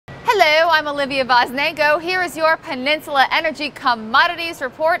Hello, I'm Olivia Voznenko. Here is your Peninsula Energy Commodities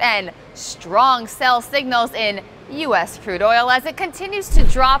Report and strong sell signals in U.S. crude oil as it continues to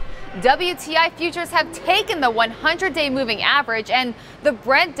drop. WTI futures have taken the 100-day moving average and the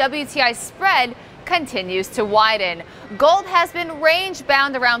Brent WTI spread continues to widen. Gold has been range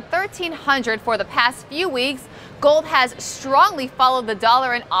bound around 1,300 for the past few weeks. Gold has strongly followed the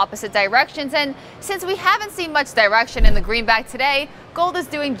dollar in opposite directions, and since we haven't seen much direction in the greenback today, gold is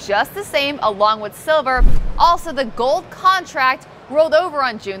doing just the same along with silver. Also, the gold contract rolled over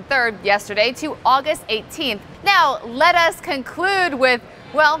on June 3rd yesterday to August 18th. Now, let us conclude with,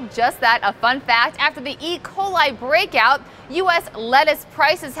 well, just that, a fun fact. After the E. coli breakout, U.S. lettuce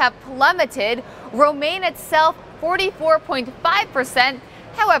prices have plummeted. Romaine itself 44.5%.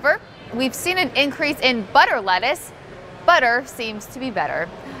 However, we've seen an increase in butter lettuce. Butter seems to be better.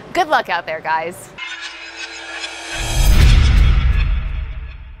 Good luck out there, guys.